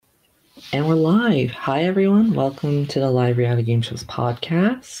And we're live. Hi, everyone. Welcome to the Live Reality Game Shows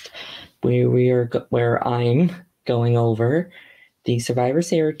podcast, where I'm going over the Survivor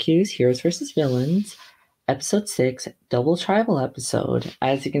Syracuse Heroes vs. Villains, episode 6, double tribal episode.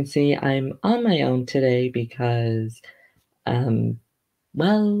 As you can see, I'm on my own today because,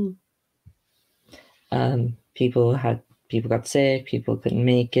 well, people got sick, people couldn't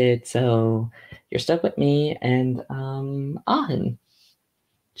make it, so you're stuck with me and Ahin.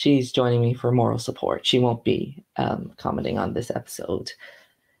 She's joining me for moral support. She won't be commenting on this episode.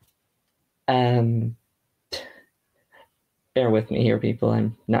 Bear with me here, people.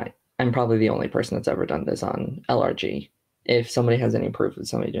 I'm probably the only person that's ever done this on LRG. If somebody has any proof of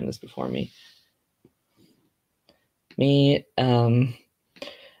somebody doing this before me, feel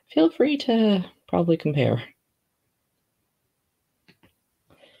free to probably compare.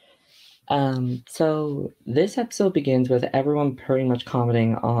 So this episode begins with everyone pretty much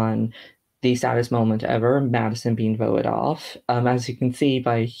commenting on the saddest moment ever, Madison being voted off. As you can see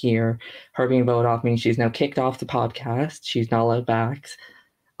by here, her being voted off means she's now kicked off the podcast. She's not allowed back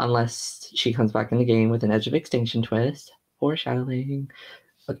unless she comes back in the game with an Edge of Extinction twist. Foreshadowing.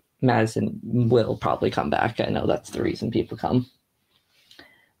 But Madison will probably come back. I know that's the reason people come.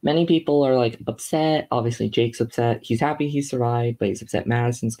 Many people are like upset. Obviously, Jake's upset. He's happy he survived, but he's upset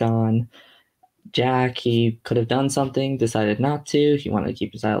Madison's gone. Jack, he could have done something, decided not to. He wanted to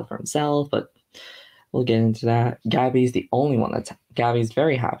keep his title for himself, but we'll get into that. Gabby's the only one Gabby's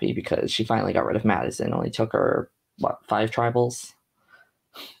very happy because she finally got rid of Madison. It only took her, 5 tribals?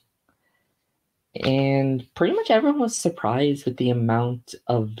 And pretty much everyone was surprised with the amount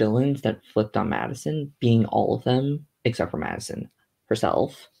of villains that flipped on Madison, being all of them, except for Madison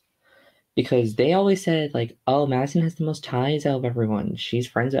herself. Because they always said, like, oh, Madison has the most ties out of everyone. She's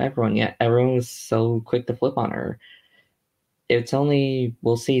friends with everyone, yet everyone was so quick to flip on her.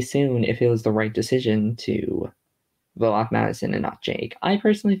 We'll see soon if it was the right decision to vote off Madison and not Jake. I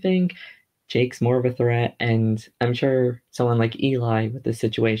personally think Jake's more of a threat, and I'm sure someone like Eli with this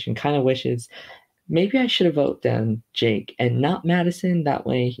situation kind of wishes maybe I should have voted down Jake and not Madison. That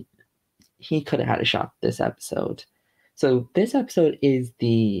way he could have had a shot this episode. So this episode is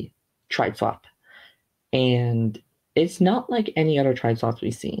the tribe swap, and it's not like any other tribe swaps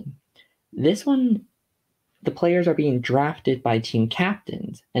we've seen. This one, the players are being drafted by team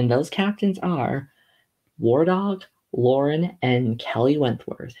captains, and those captains are Wardog, Lauren, and Kelly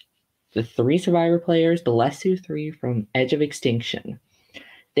Wentworth. The 3 Survivor players, the Lesu 3 from Edge of Extinction.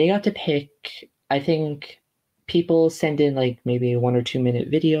 They got to pick, I think people send in like maybe a 1 or 2 minute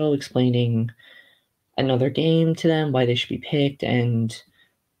video explaining another game to them, why they should be picked, and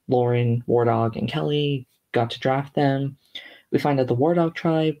Lauren, Wardog, and Kelly got to draft them. We find out the Wardog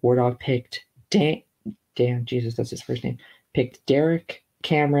tribe, Wardog picked Jesus, that's his first name, picked Derek,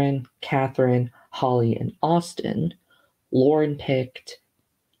 Cameron, Catherine, Holly, and Austin. Lauren picked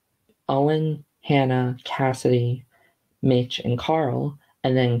Owen, Hannah, Cassidy, Mitch, and Carl.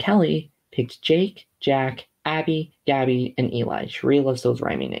 And then Kelly picked Jake, Jack, Abby, Gabby, and Eli. She really loves those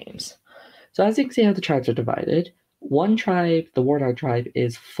rhyming names. So as you can see how the tribes are divided, one tribe, the Wardog tribe,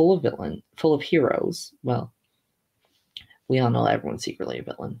 is full of heroes. Well, we all know everyone's secretly a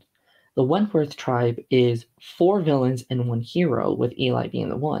villain. The Wentworth tribe is 4 villains and 1 hero, with Eli being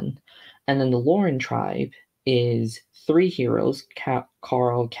the one. And then the Lauren tribe is 3 heroes,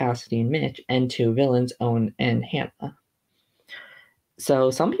 Carl, Cassidy, and Mitch, and 2 villains, Owen and Hannah.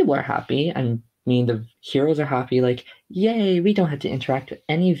 So some people are happy. I mean, the heroes are happy, like, yay, we don't have to interact with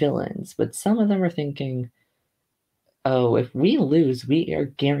any villains. But some of them are thinking, oh, if we lose, we are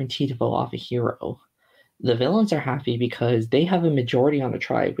guaranteed to vote off a hero. The villains are happy because they have a majority on the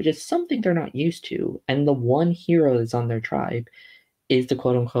tribe, which is something they're not used to. And the 1 hero that's on their tribe is the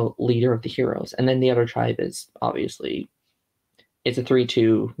quote-unquote leader of the heroes. And then the other tribe is, obviously, it's a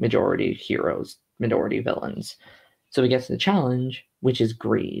 3-2 majority heroes, minority villains. So we get to the challenge, which is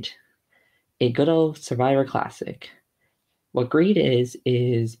Greed. A good old Survivor classic. What Greed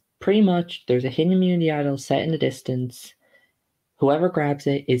is pretty much there's a hidden immunity idol set in the distance. Whoever grabs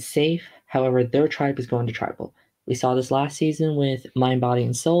it is safe. However, their tribe is going to tribal. We saw this last season with Mind, Body,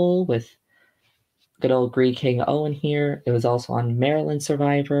 and Soul with good old Greed King Owen here. It was also on Maryland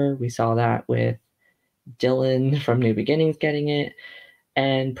Survivor. We saw that with Dylan from New Beginnings getting it.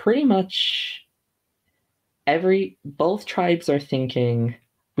 And pretty much both tribes are thinking,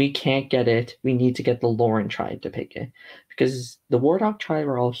 we can't get it. We need to get the Lauren tribe to pick it. Because the Wardog tribe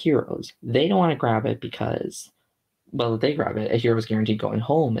are all heroes. They don't want to grab it because, well, if they grab it, a hero is guaranteed going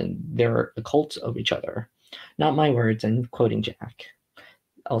home, and they're a cult of each other. Not my words, I'm quoting Jack.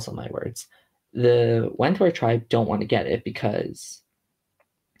 Also my words. The Wentworth tribe don't want to get it because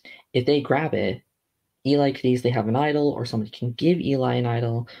If they grab it, Eli could easily have an idol, or somebody can give Eli an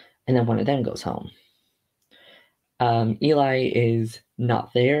idol, and then one of them goes home. Eli is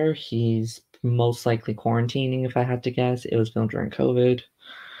not there. He's most likely quarantining, if I had to guess. It was filmed during COVID.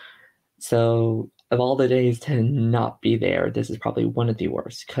 So, of all the days to not be there, this is probably one of the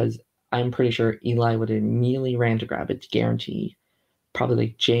worst, because I'm pretty sure Eli would have immediately ran to grab it to guarantee probably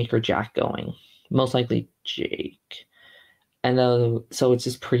like Jake or Jack going. Most likely Jake. And so it's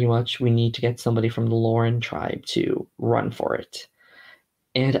just pretty much we need to get somebody from the Lauren tribe to run for it.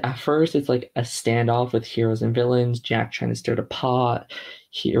 And at first, it's like a standoff with heroes and villains. Jack trying to stir the pot.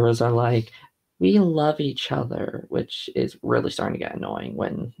 Heroes are like, we love each other, which is really starting to get annoying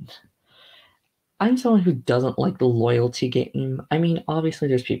when I'm someone who doesn't like the loyalty game. I mean, obviously,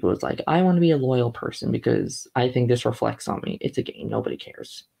 there's people who's like, I want to be a loyal person because I think this reflects on me. It's a game. Nobody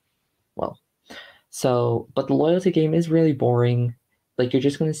cares. Well, so, but the loyalty game is really boring. Like, you're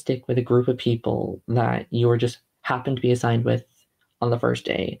just going to stick with a group of people that you were just happen to be assigned with on the first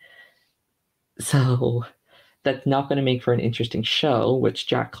day. So, that's not going to make for an interesting show, which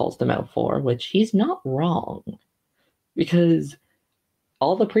Jack calls them out for, which he's not wrong. Because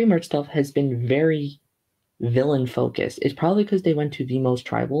all the pre-merge stuff has been very villain focused. It's probably because they went to the most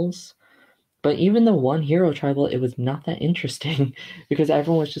tribals. But even the one hero tribal, it was not that interesting because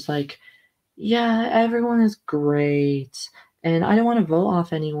everyone was just like, yeah, everyone is great. And I don't want to vote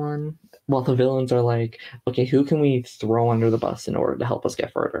off anyone. Well, the villains are like, okay, who can we throw under the bus in order to help us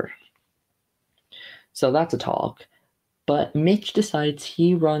get further? So that's a talk. But Mitch decides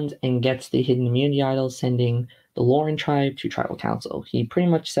he runs and gets the hidden immunity idol, sending the Lauren tribe to tribal council. He pretty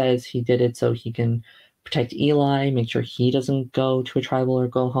much says he did it so he can protect Eli, make sure he doesn't go to a tribal or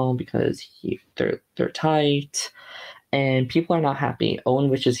go home because they're tight. And people are not happy. Owen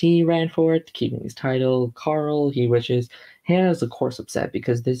wishes he ran for it, keeping his title. Carl, he wishes Hannah's of course upset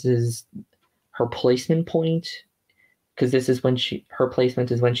because this is her placement point. Because this is when her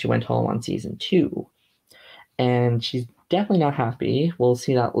placement is when she went home on season 2. And she's definitely not happy. We'll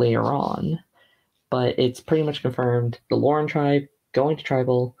see that later on. But it's pretty much confirmed the Lauren tribe going to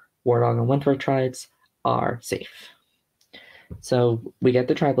tribal, Wardog and Wentworth tribes are safe. So we get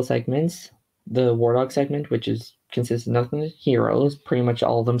the tribal segments, the Wardog segment, which consists of nothing but heroes, pretty much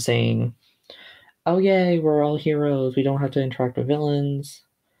all of them saying, oh yay, we're all heroes, we don't have to interact with villains.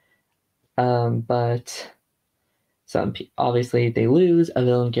 But obviously they lose, a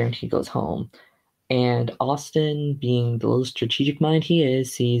villain guarantee goes home. And Austin, being the little strategic mind he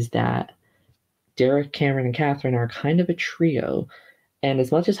is, sees that Derek, Cameron, and Catherine are kind of a trio. And as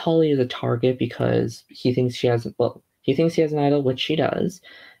much as Holly is a target because he thinks she has an idol, which she does,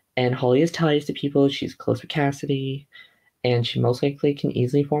 and Holly has ties to people, she's close with Cassidy, and she most likely can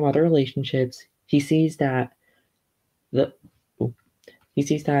easily form other relationships. He sees that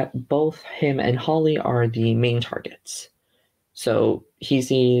both him and Holly are the main targets. So he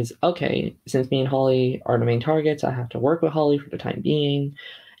sees, okay, since me and Holly are the main targets, I have to work with Holly for the time being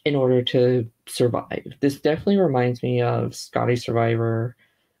in order to survive. This definitely reminds me of Scotty Survivor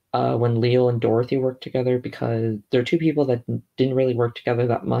when Leo and Dorothy worked together, because they're two people that didn't really work together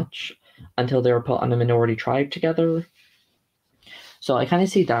that much until they were put on a minority tribe together. So I kind of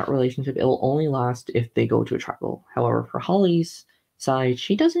see that relationship. It will only last if they go to a tribal. However, for Holly's side,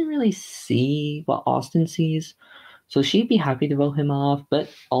 she doesn't really see what Austin sees. So she'd be happy to vote him off, but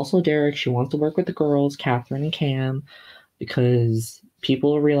also Derek, she wants to work with the girls, Catherine and Cam, because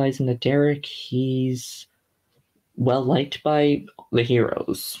people are realizing that Derek, he's well liked by the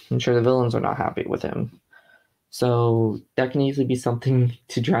heroes. I'm sure the villains are not happy with him. So that can easily be something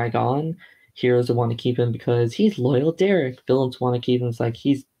to drag on. Heroes will want to keep him because he's loyal Derek. Villains want to keep him like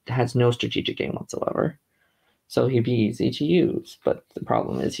he has no strategic game whatsoever. So he'd be easy to use, but the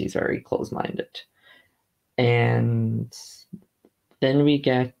problem is he's very close-minded. And then we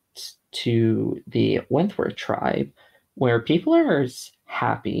get to the Wentworth tribe, where people are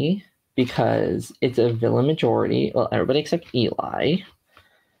happy because it's a villain majority. Well, everybody except Eli.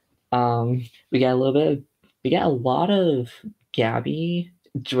 We get a lot of Gabby,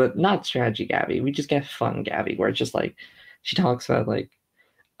 not strategy Gabby. We just get fun Gabby, where it's just like she talks about like,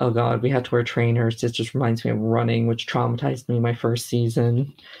 oh god, we had to wear trainers. This just reminds me of running, which traumatized me my first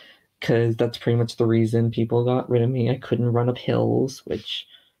season. Because that's pretty much the reason people got rid of me. I couldn't run up hills, which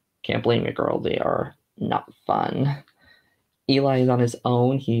can't blame a girl. They are not fun. Eli is on his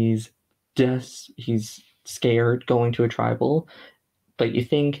own. He's scared going to a tribal. But you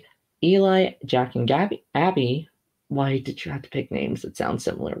think Eli, Jack, and Abby, why did you have to pick names that sound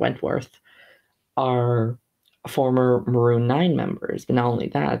similar? Wentworth are former Maroon 9 members. But not only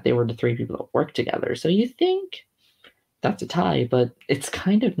that, they were the 3 people that worked together. So you think that's a tie, but it's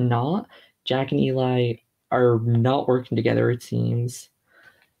kind of not. Jack and Eli are not working together, it seems.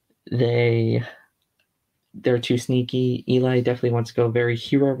 They they're too sneaky. Eli definitely wants to go very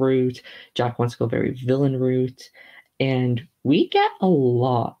hero route. Jack wants to go very villain route. And we get a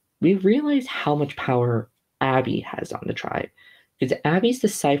lot. We realize how much power Abby has on the tribe. Because Abby's the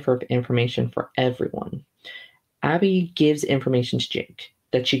cipher of information for everyone. Abby gives information to Jake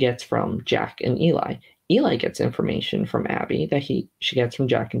that she gets from Jack and Eli. Eli gets information from Abby that she gets from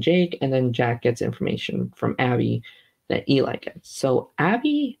Jack and Jake, and then Jack gets information from Abby that Eli gets. So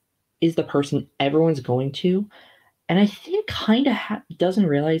Abby is the person everyone's going to, and I think kind of doesn't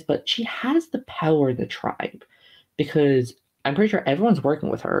realize, but she has the power of the tribe because I'm pretty sure everyone's working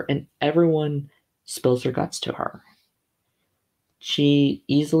with her, and everyone spills their guts to her. She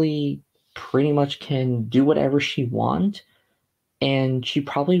easily pretty much can do whatever she wants, and she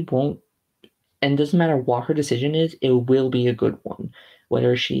probably won't, and doesn't matter what her decision is, it will be a good one,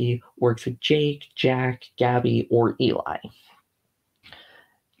 whether she works with Jake, Jack, Gabby, or Eli.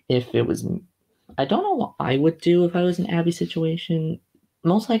 If it was, I don't know what I would do if I was in Abby's situation.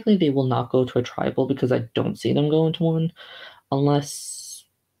 Most likely they will not go to a tribal because I don't see them going to one, unless,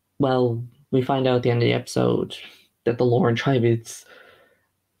 well, we find out at the end of the episode that the Lauren tribe is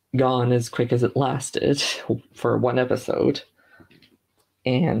gone as quick as it lasted for one episode.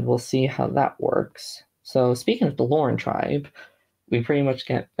 And we'll see how that works. So speaking of the Lauren tribe, we pretty much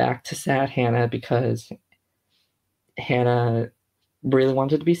get back to sad Hannah because Hannah really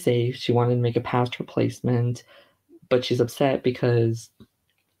wanted to be safe. She wanted to make a past replacement, but she's upset because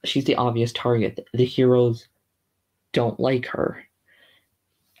she's the obvious target. The heroes don't like her,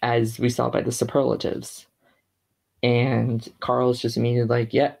 as we saw by the superlatives. And Carl's just immediately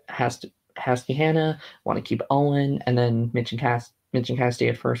like, yeah, has to be Hannah. Want to keep Owen. And then Mitch and Cassidy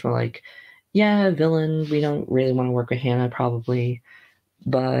at first were like, yeah, villain. We don't really want to work with Hannah, probably.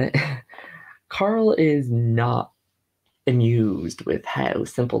 But Carl is not amused with how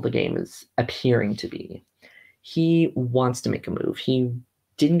simple the game is appearing to be. He wants to make a move. He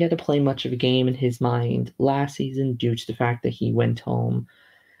didn't get to play much of a game in his mind last season due to the fact that he went home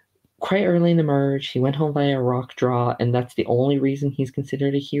quite early in the merge. He went home via a rock draw, and that's the only reason he's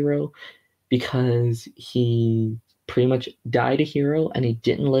considered a hero, because he pretty much died a hero and he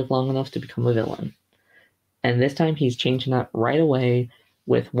didn't live long enough to become a villain. And this time he's changing that right away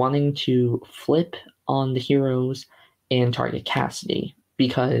with wanting to flip on the heroes and target Cassidy,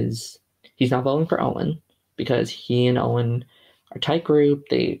 because he's not voting for Owen, because he and Owen are a tight group.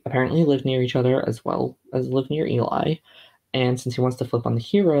 They apparently live near each other as well as live near Eli. And since he wants to flip on the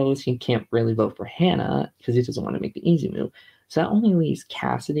heroes, he can't really vote for Hannah because he doesn't want to make the easy move. So that only leaves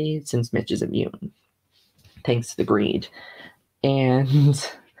Cassidy, since Mitch is immune, thanks to the greed. And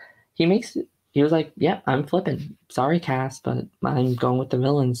he was like, yeah, I'm flipping. Sorry, Cass, but I'm going with the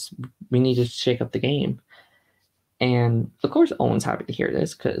villains. We need to shake up the game. And of course, Owen's happy to hear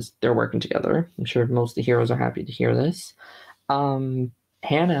this because they're working together. I'm sure most of the heroes are happy to hear this.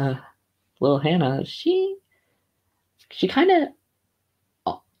 Hannah, little Hannah, she kind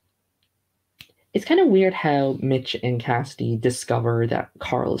of, it's kind of weird how Mitch and Cassidy discover that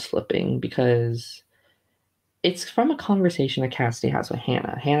Carl is flipping, because it's from a conversation that Cassidy has with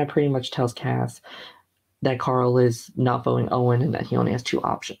Hannah. Hannah pretty much tells Cass that Carl is not voting Owen and that he only has two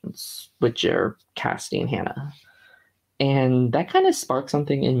options, which are Cassidy and Hannah. And that kind of sparks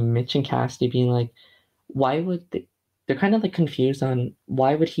something in Mitch and Cassidy being like, why would they're kind of like confused on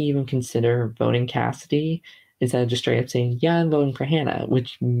why would he even consider voting Cassidy instead of just straight up saying, yeah, I'm voting for Hannah,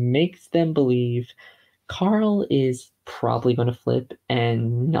 which makes them believe Carl is probably going to flip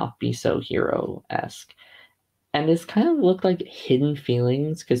and not be so hero-esque. And this kind of looked like hidden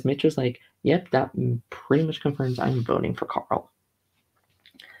feelings, because Mitch was like, yep, that pretty much confirms I'm voting for Carl.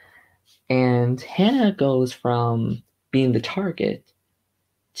 And Hannah goes from being the target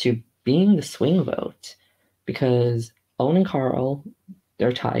to being the swing vote, because Owen and Carl,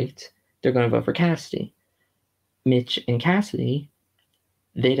 they're tight. They're going to vote for Cassidy. Mitch and Cassidy,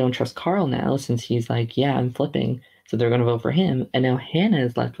 they don't trust Carl now since he's like, yeah, I'm flipping. So they're going to vote for him. And now Hannah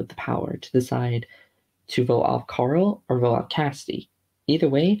is left with the power to decide to vote off Carl or vote off Cassidy. Either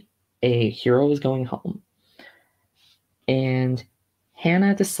way, a hero is going home. And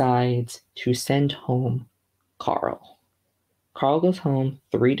Hannah decides to send home Carl. Carl goes home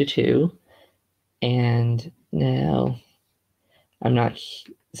 3-2. And now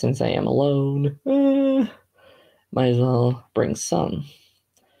since I am alone, might as well bring some.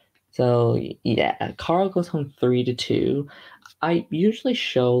 So yeah, Carl goes home 3-2. I usually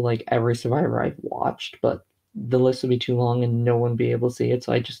show like every Survivor I've watched, but the list would be too long and no one would be able to see it,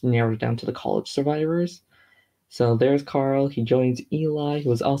 so I just narrowed it down to the college survivors. So there's Carl. He joins Eli, who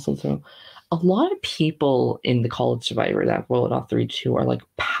was also thrown. A lot of people in the College Survivor that voted off 3-2 are like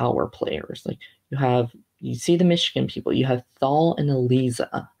power players. Like you see the Michigan people. You have Thal and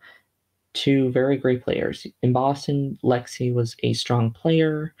Eliza, two very great players. In Boston, Lexi was a strong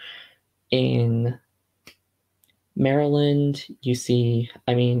player. In Maryland, you see,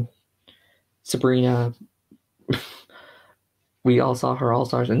 Sabrina. We all saw her All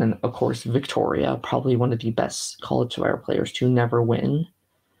Stars, and then of course Victoria, probably one of the best College Survivor players to never win.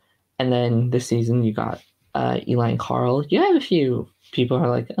 And then this season you got Eli and Carl. You have a few people who are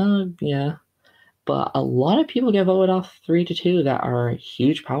like, oh yeah, but a lot of people get voted off 3-2 that are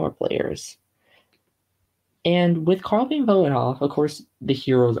huge power players. And with Carl being voted off, of course the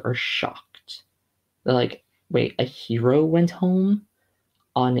heroes are shocked. They're like, wait, a hero went home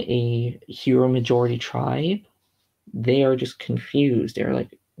on a hero majority tribe? They are just confused. They're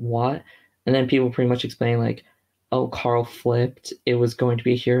like, what? And then people pretty much explain like, oh, Carl flipped. It was going to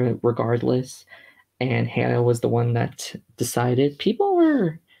be here regardless. And Hannah was the one that decided.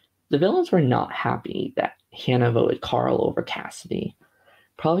 The villains were not happy that Hannah voted Carl over Cassidy.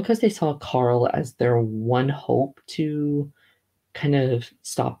 Probably because they saw Carl as their one hope to kind of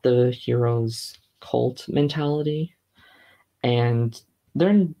stop the heroes' cult mentality. And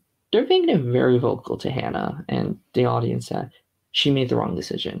they're making it very vocal to Hannah and the audience that she made the wrong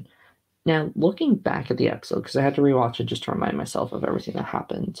decision. Now, looking back at the episode, because I had to rewatch it just to remind myself of everything that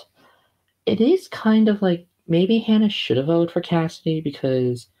happened, it is kind of like maybe Hannah should have voted for Cassidy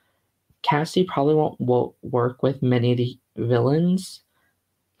because Cassidy probably won't work with many of the villains,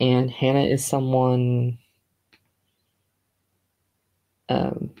 and Hannah is someone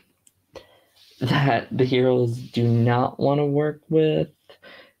that the heroes do not want to work with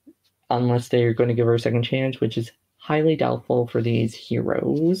unless they're going to give her a second chance, which is highly doubtful for these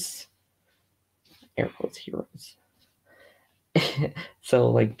heroes. Air quotes heroes. So,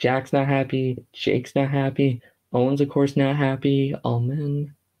 like, Jack's not happy, Jake's not happy, Owen's, of course, not happy, all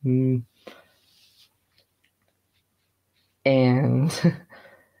men. And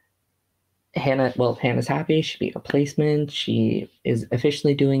Hannah's happy. She beat a placement. She is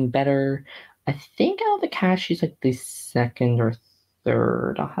officially doing better. I think out of the cast, she's like the second or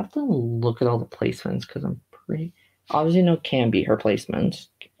third. I'll have to look at all the placements because I'm pretty obviously no Cam beat her placement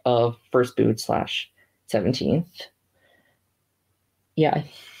of first boot / 17th. Yeah,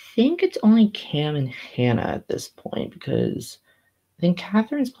 I think it's only Cam and Hannah at this point because I think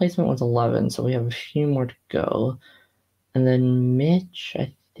Catherine's placement was 11, so we have a few more to go. And then Mitch,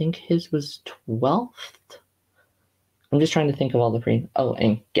 I think his was 12th. I'm just trying to think of all the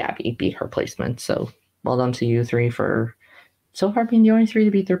and Gabby beat her placement. So well done to you three for so far being the only three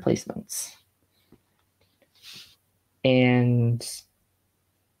to beat their placements. And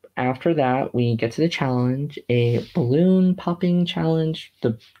after that, we get to the challenge, a balloon popping challenge.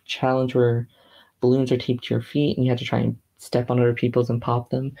 The challenge where balloons are taped to your feet and you have to try and step on other people's and pop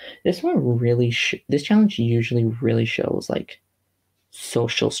them. This one really, this challenge usually really shows like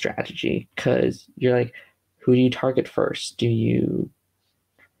social strategy because you're like, who do you target first? Because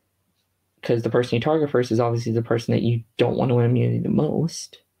the person you target first is obviously the person that you don't want to win immunity the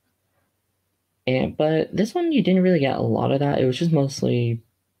most. But this one you didn't really get a lot of that. It was just mostly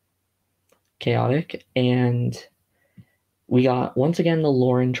chaotic, and we got once again the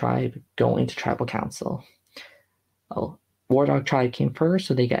Lauren tribe going to tribal council. War Dog tribe came first,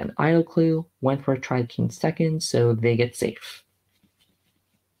 so they get an idol clue. Wentworth tribe came second, so they get safe.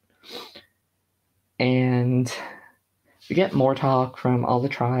 And we get more talk from all the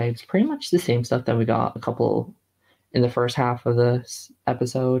tribes, pretty much the same stuff that we got a couple in the first half of this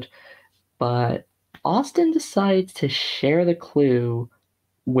episode. But Austin decides to share the clue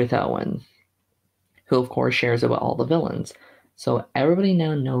with Owen, who of course shares it with all the villains. So everybody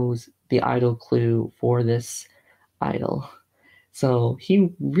now knows the idol clue for this idol. So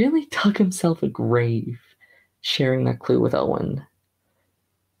he really dug himself a grave sharing that clue with Owen,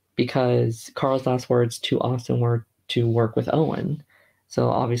 because Carl's last words to Austin were to work with Owen. So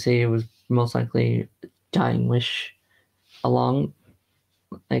obviously it was most likely dying wish along,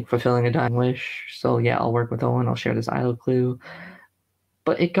 like fulfilling a dying wish. So yeah, I'll work with Owen, I'll share this idol clue.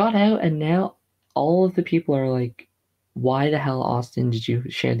 But it got out, and now all of the people are like, why the hell, Austin, did you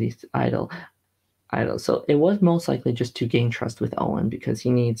share these idol? So it was most likely just to gain trust with Owen because he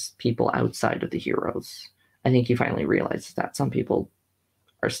needs people outside of the heroes. I think he finally realizes that. Some people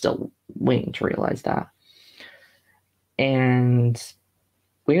are still waiting to realize that. And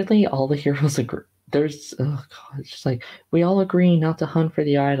weirdly, all the heroes agree. It's just like, we all agree not to hunt for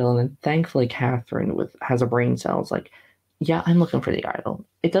the idol. And then thankfully Catherine has a brain cell. It's like, yeah, I'm looking for the idol.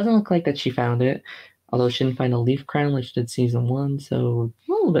 It doesn't look like that she found it. Although she didn't find a leaf crown like she did season 1, so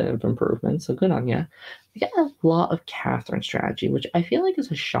a little bit of improvement, so good on ya. We get a lot of Catherine strategy, which I feel like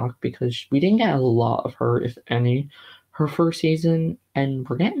is a shock because we didn't get a lot of her, if any, her first season, and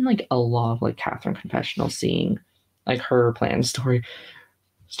we're getting like a lot of like Catherine confessional, seeing like her plan story.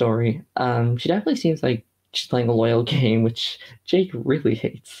 She definitely seems like she's playing a loyal game, which Jake really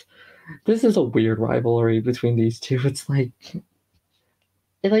hates. This is a weird rivalry between these two. It's like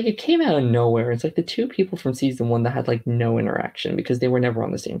it came out of nowhere. It's like the two people from season 1 that had like no interaction because they were never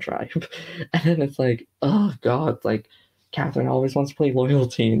on the same tribe. And then it's like, oh god, like Catherine always wants to play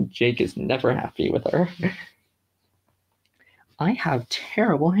loyalty and Jake is never happy with her. I have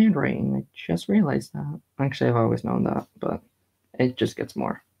terrible handwriting. I just realized that. Actually, I've always known that, but it just gets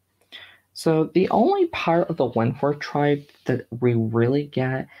more. So the only part of the Wentworth tribe that we really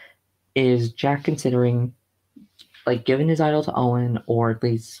get is Jack considering like giving his idol to Owen, or at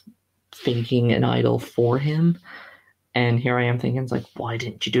least faking an idol for him. And here I am thinking, it's like, why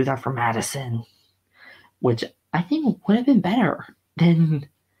didn't you do that for Madison? Which I think would have been better than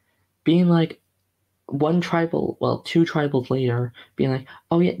being like two tribals later, being like,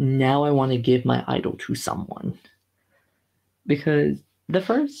 oh yeah, now I want to give my idol to someone. Because the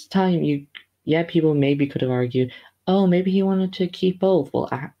first time people maybe could have argued, oh, maybe he wanted to keep both. Well,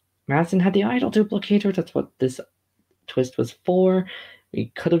 Madison had the idol duplicator. That's what this twist was for.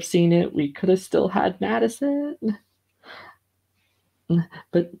 We could have seen it. We could have still had Madison.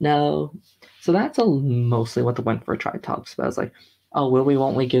 But no. So that's mostly what the Wentworth tribe talks about. It's like, oh, will we,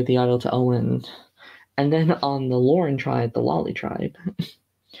 won't we give the idol to Owen? And then on the Lauren tribe, the Lolly tribe,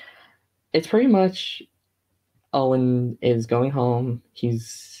 it's pretty much Owen is going home.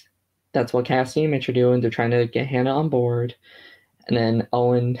 That's what Cassie and Mitch are doing. They're trying to get Hannah on board. And then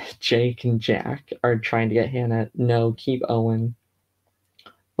Owen, Jake, and Jack are trying to get Hannah, no, keep Owen,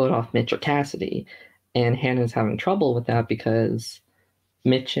 vote off Mitch or Cassidy. And Hannah's having trouble with that because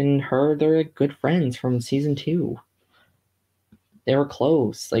Mitch and her, they're good friends from season 2. They were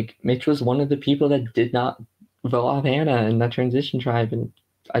close. Like, Mitch was one of the people that did not vote off Hannah in that transition tribe and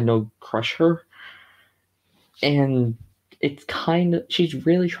I know crush her. And it's she's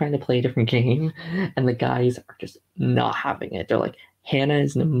really trying to play a different game, and the guys are just not having it. They're like, Hannah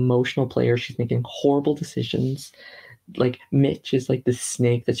is an emotional player. She's making horrible decisions. Like, Mitch is like the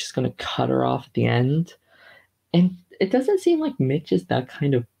snake that's just going to cut her off at the end. And it doesn't seem like Mitch is that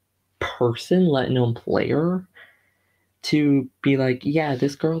kind of person, let alone player, to be like, yeah,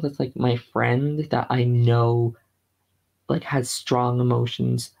 this girl that's like my friend that I know like has strong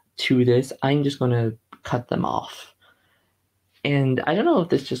emotions to this, I'm just going to cut them off. And I don't know if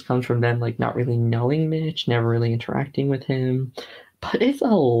this just comes from them like not really knowing Mitch, never really interacting with him, but it's a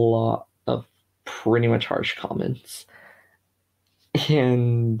lot of pretty much harsh comments.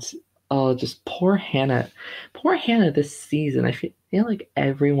 And oh, just poor Hannah. Poor Hannah this season. I feel like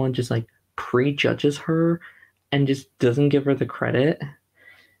everyone just like prejudges her and just doesn't give her the credit.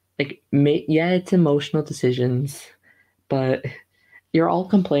 Like, yeah, it's emotional decisions, but you're all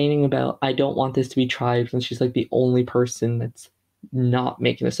complaining about, I don't want this to be tribes, and she's like the only person that's not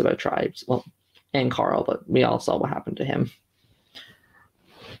making this about tribes. Well, and Carl, but we all saw what happened to him.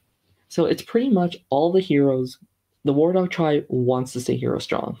 So it's pretty much all the heroes. The War Dog tribe wants to stay hero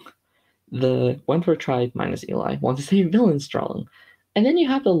strong. The Wentworth tribe, minus Eli, wants to stay villain strong. And then you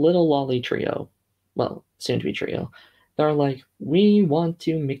have the little Lolly trio, well, soon to be trio. They're like, we want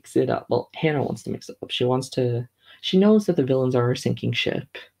to mix it up. Well, Hannah wants to mix it up. She knows that the villains are a sinking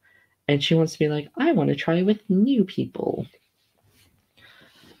ship. And she wants to be like, I want to try with new people.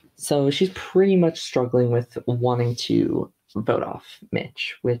 So she's pretty much struggling with wanting to vote off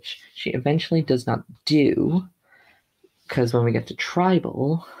Mitch, which she eventually does not do. Because when we get to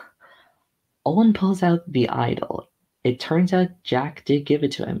Tribal, Owen pulls out the idol. It turns out Jack did give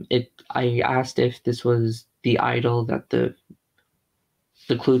it to him. I asked if this was the idol that the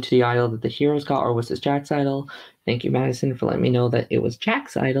clue to the idol that the heroes got, or was this Jack's idol? Thank you, Madison, for letting me know that it was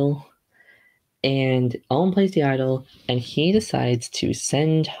Jack's idol. And Owen plays the idol, and he decides to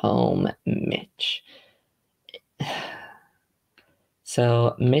send home Mitch.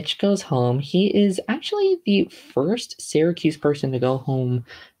 So Mitch goes home. He is actually the first Syracuse person to go home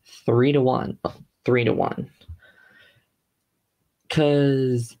 3-1. 3-1.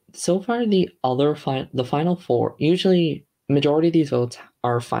 Because so far the final 4, usually majority of these votes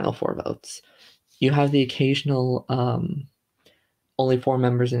are final 4 votes. You have the occasional only 4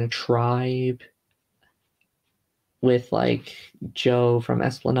 members in a tribe with like Joe from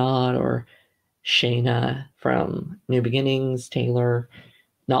Esplanade or Shayna from New Beginnings, Taylor.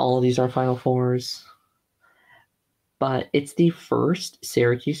 Not all of these are final 4s. but it's the first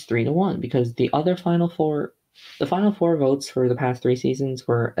Syracuse 3-1 because the final four votes for the past 3 seasons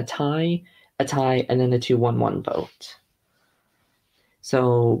were a tie, and then a 2-1-1 vote.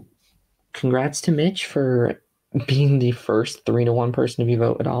 So congrats to Mitch for being the first 3-1 person to be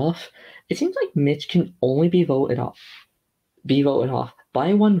voted off. It seems like Mitch can only be voted off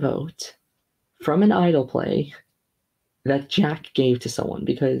by one vote from an idol play that Jack gave to someone,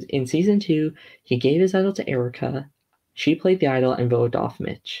 because in season 2, he gave his idol to Erica. She played the idol and voted off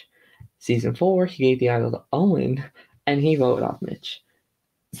Mitch. Season 4, he gave the idol to Owen, and he voted off Mitch.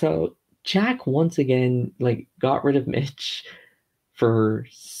 So Jack once again got rid of Mitch for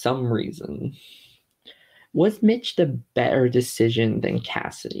some reason. Was Mitch the better decision than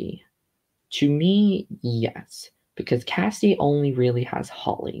Cassidy? To me, yes, because Cassidy only really has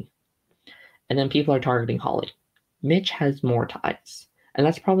Holly, and then people are targeting Holly. Mitch has more ties, and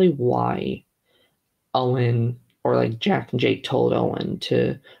that's probably why Owen or Jack and Jake told Owen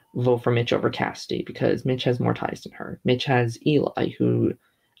to vote for Mitch over Cassidy, because Mitch has more ties than her. Mitch has Eli, who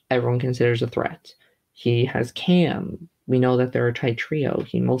everyone considers a threat. He has Cam. We know that they're a tight trio.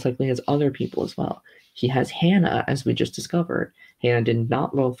 He most likely has other people as well. He has Hannah, as we just discovered. Hannah did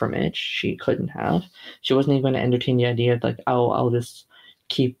not vote for Mitch. She couldn't have. She wasn't even going to entertain the idea of I'll just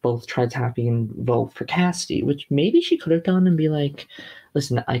keep both tribes happy and vote for Cassidy, which maybe she could have done and be like,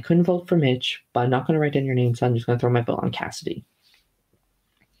 listen, I couldn't vote for Mitch, but I'm not going to write down your name, so I'm just going to throw my vote on Cassidy.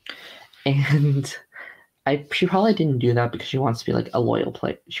 And she probably didn't do that because she wants to be a loyal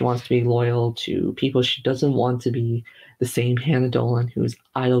player. She wants to be loyal to people. She doesn't want to be the same Hannah Dolan who's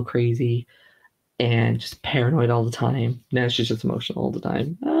idol crazy and just paranoid all the time. Now she's just emotional all the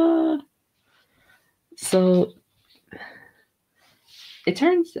time. So it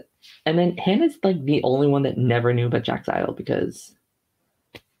turns, and then Hannah's the only one that never knew about Jack's idol, because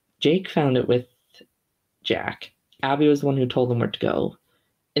Jake found it with Jack. Abby was the one who told him where to go.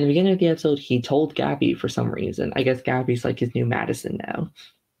 In the beginning of the episode, he told Gabby for some reason. I guess Gabby's his new Madison now.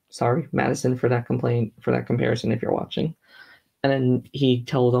 Sorry, Madison, for that comparison if you're watching. And then he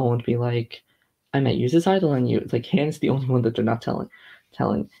told Owen to be I might use this idol on you. It's Hannah's the only one that they're not telling.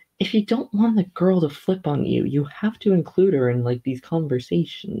 If you don't want the girl to flip on you, you have to include her in these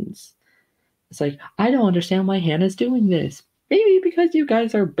conversations. It's I don't understand why Hannah's doing this. Maybe because you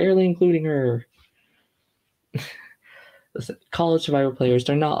guys are barely including her. Listen, college Survivor players,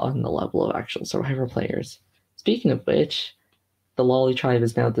 they're not on the level of actual Survivor players. Speaking of which, the Lolly tribe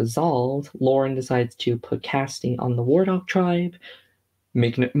is now dissolved. Lauren decides to put Cassidy on the War Dog tribe,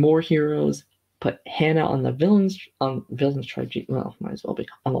 making it more heroes. Put Hannah on the villains tribe. Well, might as well be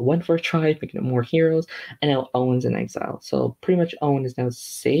on the Wentworth tribe, making it more heroes. And now Owen's in exile. So pretty much Owen is now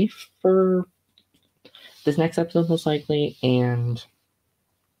safe for this next episode, most likely. And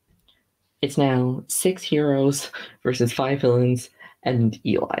it's now 6 heroes versus 5 villains and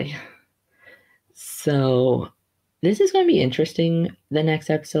Eli. So this is going to be interesting. The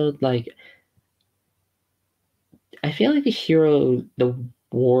next episode, I feel the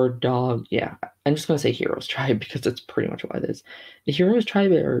War Dog, yeah, I'm just going to say Heroes Tribe because that's pretty much what it is. The Heroes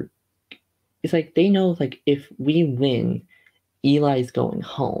Tribe it's they know, if we win, Eli's going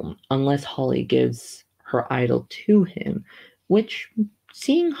home, unless Holly gives her idol to him, which,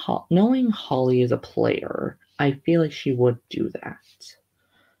 knowing Holly is a player, I feel she would do that.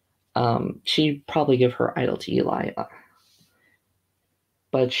 She'd probably give her idol to Eli,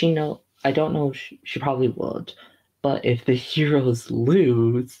 but I don't know if she probably would. But if the heroes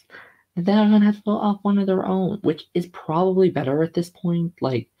lose, then they're going to have to vote off one of their own, which is probably better at this point.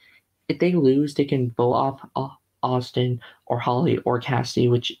 If they lose, they can vote off Austin or Holly or Cassidy,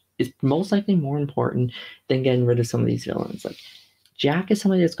 which is most likely more important than getting rid of some of these villains. Jack is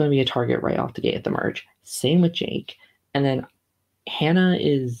somebody that's going to be a target right off the gate at the merge. Same with Jake. And then Hannah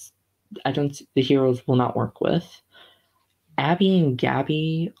the heroes will not work with. Abby and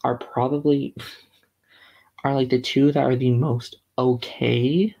Gabby are probably the two that are the most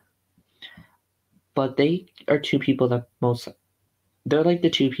okay, but they are two people that they're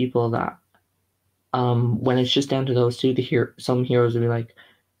the two people that when it's just down to those two, some heroes will be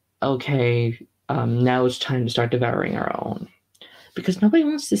okay, now it's time to start devouring our own, because nobody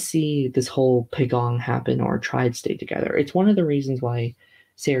wants to see this whole Pagong happen or tribe stay together. It's one of the reasons why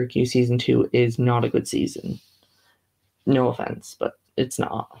Syracuse season 2 is not a good season. No offense, but it's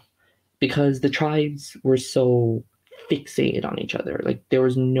not. Because the tribes were so fixated on each other. There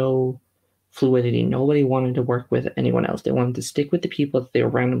was no fluidity. Nobody wanted to work with anyone else. They wanted to stick with the people that they were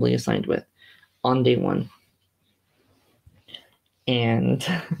randomly assigned with on day 1. And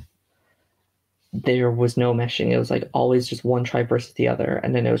there was no meshing. It was always just one tribe versus the other.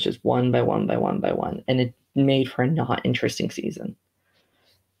 And then it was just one by one by one by one. And it made for a not interesting season.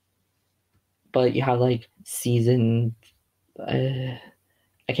 But you have like season, I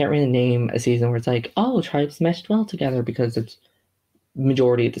can't really name a season where it's like, oh, tribes meshed well together, because it's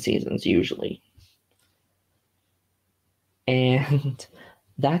majority of the seasons usually. And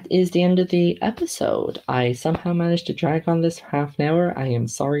that is the end of the episode. I somehow managed to drag on this half an hour. I am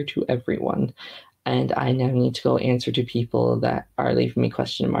sorry to everyone. And I now need to go answer to people that are leaving me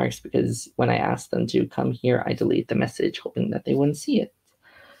question marks, because when I ask them to come here, I delete the message hoping that they wouldn't see it.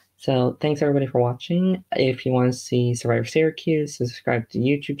 So thanks everybody for watching. If you want to see Survivor Syracuse, subscribe to the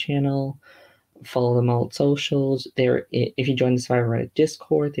YouTube channel, follow them all at socials. If you join the Survivor Reddit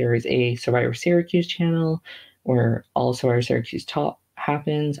Discord, there is a Survivor Syracuse channel where all Survivor Syracuse talk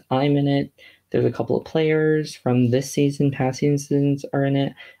happens. I'm in it. There's a couple of players from this season, past seasons are in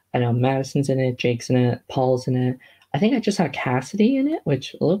it. I know Madison's in it, Jake's in it, Paul's in it. I think I just saw Cassidy in it,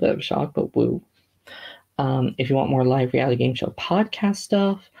 which a little bit of a shock, but woo. If you want more live reality game show podcast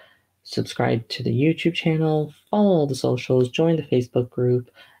stuff, subscribe to the YouTube channel, follow all the socials, join the Facebook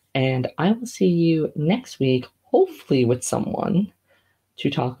group, and I will see you next week, hopefully with someone, to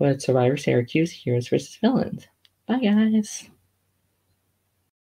talk about Survivor Syracuse Heroes vs. Villains. Bye, guys.